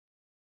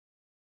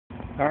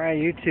Alright,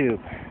 YouTube.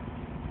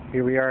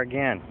 Here we are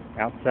again,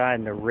 outside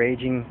in the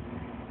raging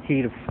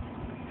heat of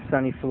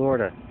sunny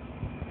Florida.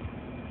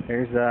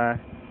 There's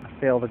a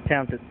failed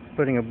attempt at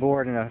putting a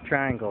board in a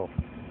triangle.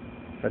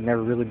 I've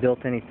never really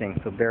built anything,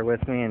 so bear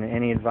with me, and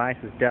any advice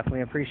is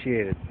definitely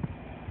appreciated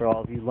for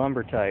all of you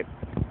lumber type.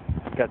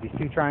 I've got these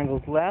two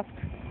triangles left,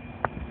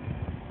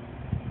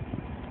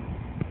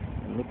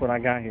 and look what I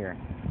got here.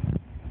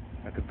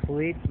 A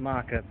complete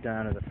mock-up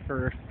done of the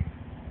first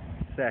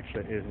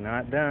section. It is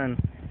not done.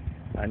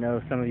 I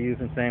know some of you have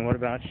been saying, what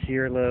about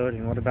shear load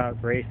and what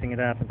about bracing it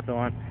up and so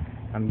on.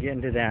 I'm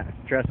getting to that.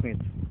 Trust me,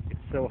 it's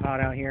so hot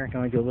out here. I can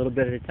only do a little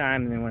bit at a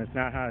time, and then when it's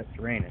not hot, it's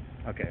raining.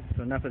 Okay,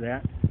 so enough of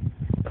that.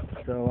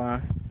 So,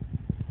 I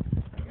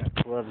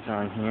got gloves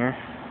on here.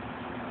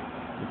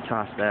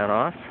 Toss that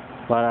off.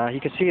 But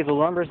you can see the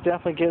lumber's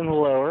definitely getting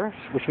lower,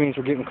 which means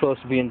we're getting close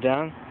to being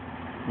done.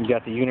 You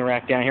got the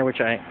Unirac down here,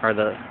 or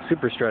the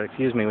Super Strut,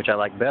 excuse me, which I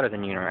like better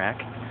than Unirac.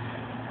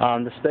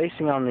 The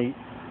spacing on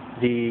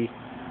the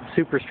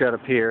Super Strut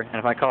up here, and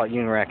if I call it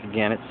Unirac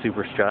again, it's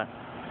Super Strut.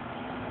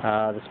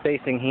 The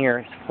spacing here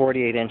is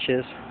 48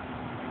 inches,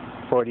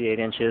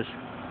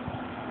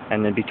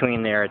 and then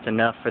between there it's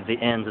enough for the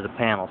ends of the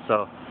panel.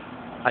 So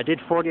I did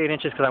 48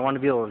 inches because I wanted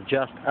to be able to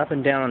adjust up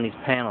and down on these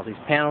panels. These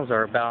panels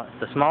are about,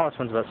 the smallest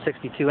one's about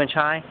 62 inch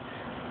high,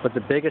 but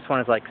the biggest one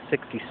is like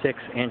 66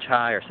 inch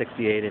high or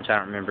 68 inch, I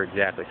don't remember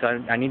exactly. So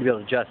I need to be able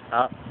to adjust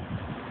up.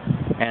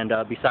 And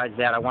besides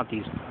that, I want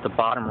the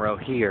bottom row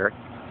here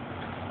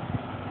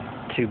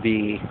to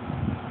be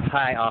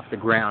high off the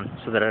ground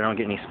so that I don't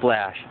get any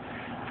splash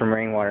from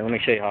rainwater. Let me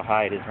show you how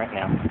high it is right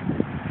now.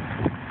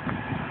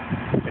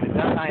 If it's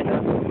not high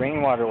enough,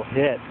 rainwater will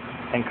hit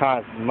and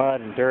cause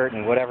mud and dirt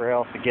and whatever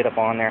else to get up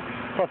on there.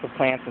 Plus the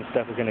plants and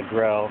stuff are going to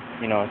grow.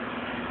 You know,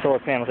 solar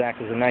panels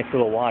act as a nice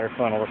little water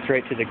funnel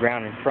straight to the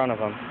ground in front of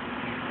them.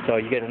 So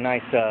you get a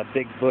nice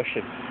big bush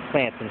of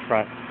plants in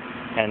front,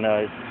 and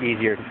it's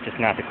easier just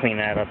not to clean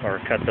that up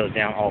or cut those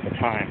down all the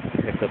time.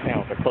 If the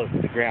panels are close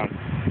to the ground,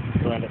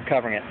 they'll end up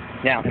covering it.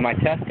 Now, in my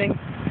testing,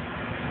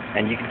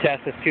 and you can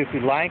test this too if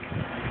you'd like,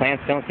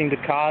 plants don't seem to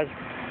cause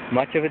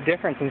much of a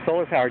difference in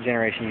solar power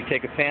generation. You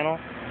take a panel,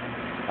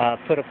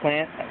 put a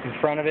plant in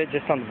front of it,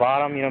 just on the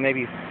bottom, you know,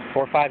 maybe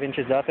 4 or 5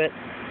 inches up it.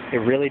 It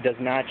really does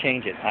not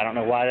change it. I don't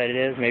know why that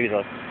is. Maybe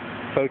the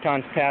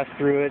photons pass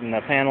through it and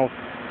the panels,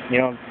 you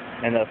know,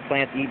 and the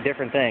plants eat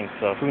different things,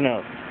 so who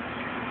knows.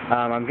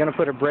 I'm going to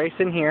put a brace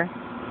in here,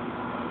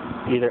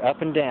 either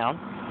up and down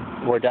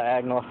or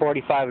diagonal. A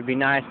 45 would be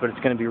nice, but it's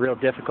going to be real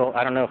difficult.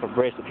 I don't know if a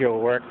brace up here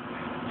will work.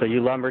 So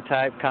you lumber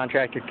type,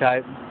 contractor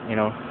type, you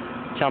know,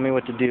 tell me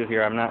what to do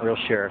here. I'm not real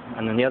sure.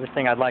 And then the other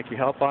thing I'd like your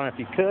help on, if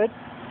you could,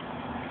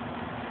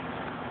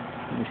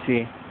 let me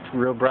see, it's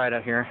real bright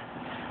out here.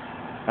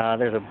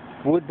 There's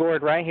a wood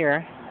board right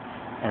here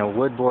and a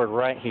wood board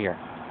right here.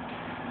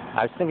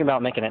 I was thinking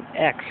about making an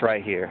X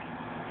right here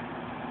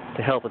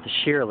to help with the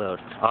shear load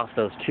off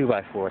those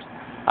 2x4s.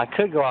 I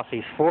could go off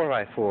these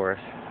 4x4s,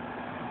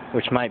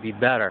 which might be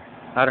better.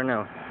 I don't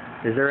know.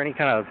 Is there any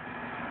kind of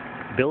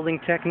building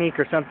technique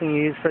or something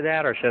you use for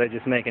that, or should I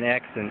just make an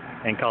X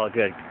and call it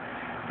good?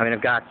 I mean,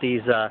 I've got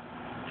these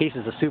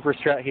pieces of Super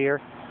Strut here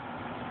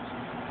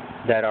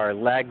that are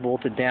lag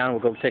bolted down.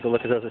 We'll go take a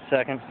look at those in a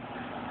second.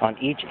 On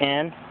each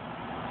end,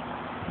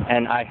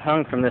 and I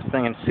hung from this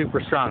thing, and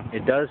super strong.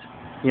 It does,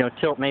 you know,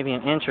 tilt maybe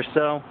an inch or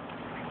so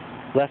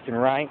left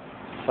and right,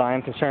 so I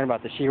am concerned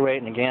about the shear weight,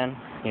 and again,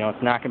 you know,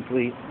 it's not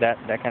complete. That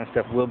kind of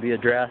stuff will be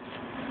addressed.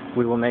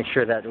 We will make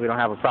sure that we don't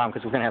have a problem,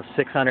 because we're going to have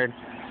 600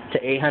 to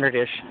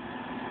 800-ish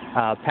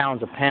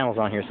pounds of panels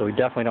on here, so we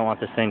definitely don't want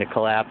this thing to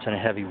collapse in a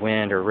heavy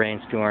wind or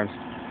rainstorms.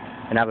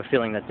 And I have a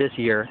feeling that this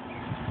year,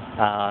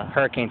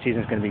 hurricane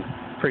season is going to be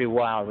pretty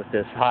wild with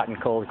this hot and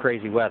cold,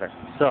 crazy weather.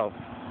 So,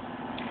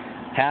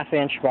 1/2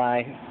 inch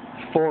by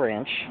 4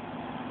 inch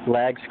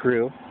lag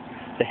screw.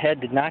 The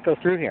head did not go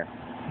through here.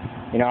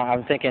 You know, I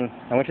was thinking,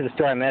 I went to the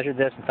store, I measured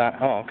this and thought,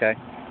 oh, okay,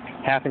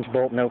 1/2 inch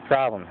bolt, no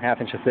problem. 1/2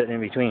 inch will fit in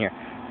between here.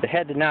 The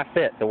head did not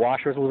fit. The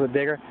washer was a little bit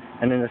bigger,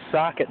 and then the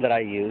socket that I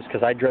used,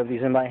 because I drove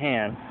these in by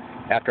hand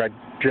after I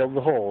drilled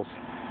the holes,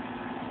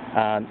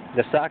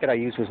 the socket I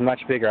used was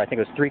much bigger. I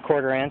think it was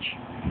 3/4 inch.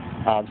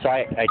 So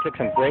I took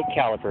some brake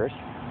calipers,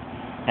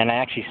 and I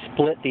actually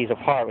split these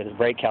apart with the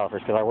brake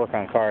calipers, because I work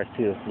on cars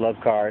too, love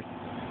cars.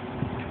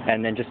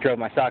 And then just drove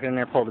my socket in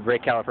there, pulled the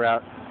brake caliper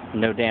out,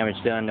 no damage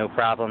done, no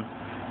problem.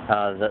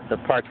 The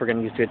parts we're going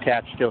to use to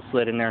attach still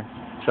slid in there,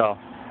 so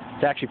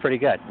it's actually pretty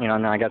good. You know,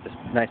 now I got this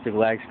nice big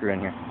lag screw in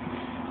here.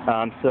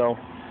 So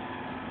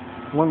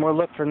one more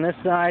look from this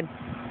side.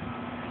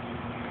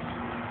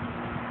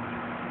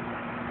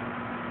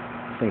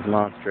 This thing's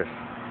monstrous.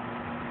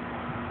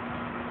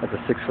 That's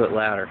a 6-foot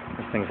ladder.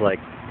 This thing's like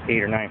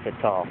 8 or 9 foot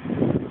tall.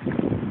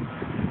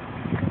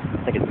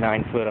 I think it's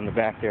 9 foot on the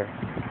back there.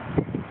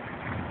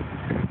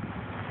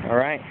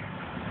 Alright.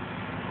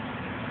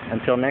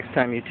 Until next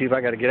time, YouTube,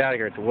 I gotta get out of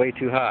here. It's way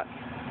too hot.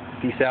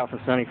 Peace out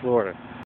from sunny Florida.